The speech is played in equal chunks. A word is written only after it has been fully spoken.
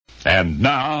And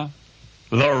now,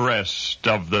 the rest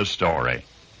of the story.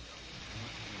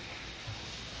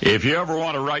 If you ever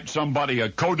want to write somebody a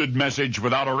coded message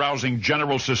without arousing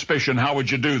general suspicion, how would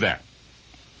you do that?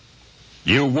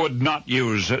 You would not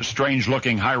use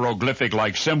strange-looking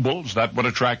hieroglyphic-like symbols. That would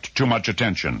attract too much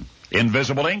attention.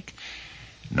 Invisible ink?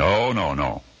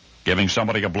 No. Giving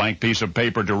somebody a blank piece of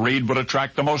paper to read would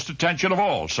attract the most attention of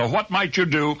all. So what might you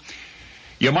do?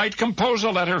 You might compose a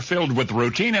letter filled with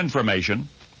routine information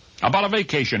about a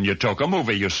vacation you took, a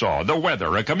movie you saw, the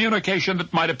weather, a communication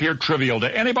that might appear trivial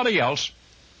to anybody else.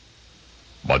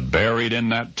 But buried in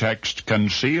that text,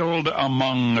 concealed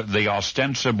among the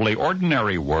ostensibly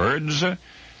ordinary words,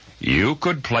 you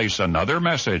could place another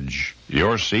message,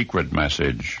 your secret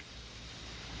message.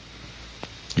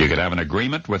 You could have an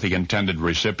agreement with the intended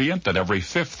recipient that every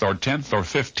 5th or 10th or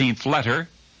 15th letter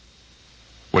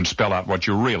would spell out what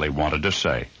you really wanted to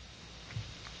say.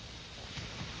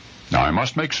 Now, I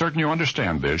must make certain you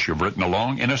understand this. You've written a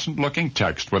long, innocent-looking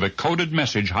text with a coded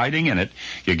message hiding in it.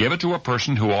 You give it to a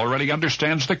person who already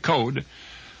understands the code,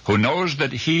 who knows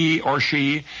that he or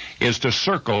she is to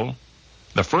circle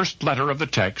the first letter of the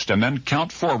text and then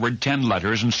count forward 10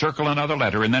 letters and circle another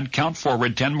letter and then count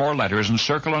forward 10 more letters and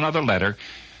circle another letter.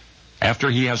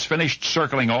 After he has finished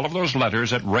circling all of those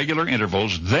letters at regular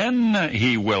intervals, then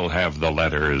he will have the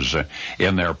letters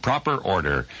in their proper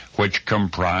order, which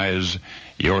comprise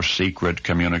your secret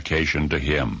communication to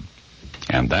him.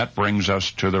 And that brings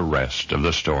us to the rest of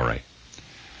the story.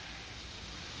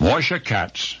 Moshe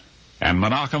Katz and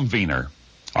Menachem Wiener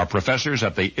are professors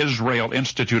at the Israel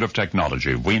Institute of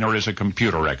Technology. Wiener is a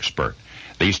computer expert.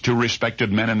 These two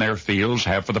respected men in their fields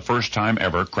have for the first time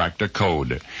ever cracked a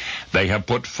code. They have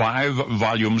put 5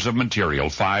 volumes of material,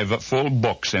 5 full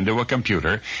books into a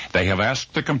computer. They have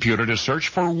asked the computer to search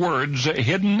for words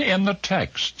hidden in the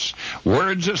texts,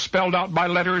 words spelled out by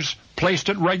letters placed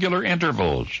at regular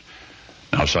intervals.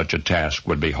 Now, such a task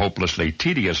would be hopelessly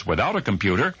tedious without a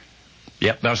computer.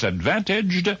 Yet thus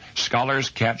advantaged, scholars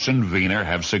Katz and Wiener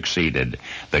have succeeded.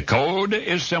 The code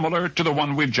is similar to the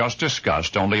one we've just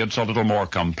discussed, only it's a little more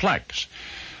complex.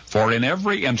 For in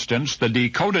every instance, the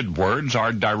decoded words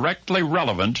are directly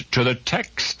relevant to the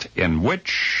text in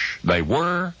which they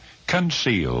were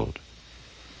concealed.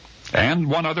 And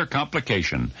one other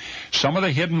complication. Some of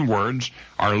the hidden words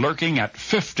are lurking at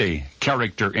 50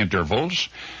 character intervals,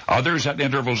 others at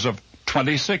intervals of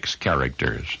 26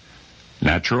 characters.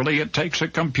 Naturally, it takes a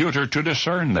computer to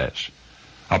discern this.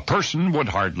 A person would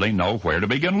hardly know where to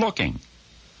begin looking.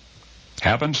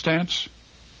 Happenstance?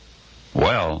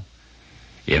 Well,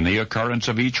 in the occurrence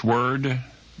of each word,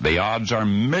 the odds are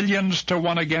millions to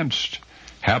 1 against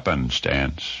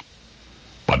happenstance.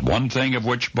 But one thing of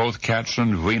which both Katz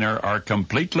and Wiener are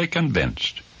completely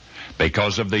convinced,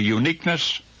 because of the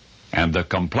uniqueness and the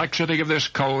complexity of this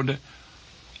code,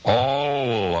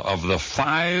 all of the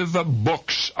 5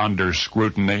 books under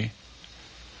scrutiny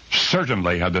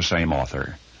certainly had the same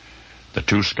author. The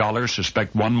two scholars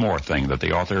suspect one more thing, that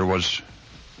the author was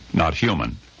not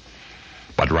human,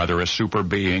 but rather a super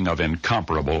being of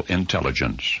incomparable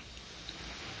intelligence.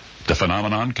 The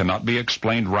phenomenon cannot be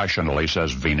explained rationally,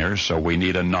 says Wiener, so we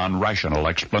need a non-rational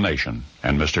explanation,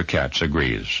 and Mr. Katz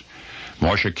agrees.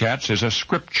 Moshe Katz is a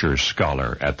scripture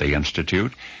scholar at the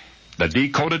Institute. The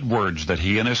decoded words that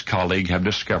he and his colleague have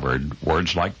discovered,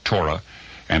 words like Torah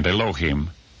and Elohim,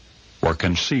 were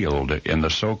concealed in the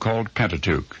so-called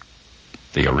Pentateuch,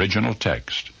 the original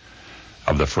text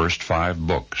of the first 5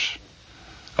 books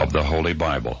of the Holy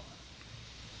Bible.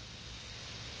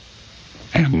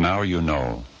 And now you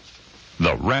know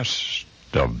the rest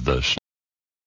of the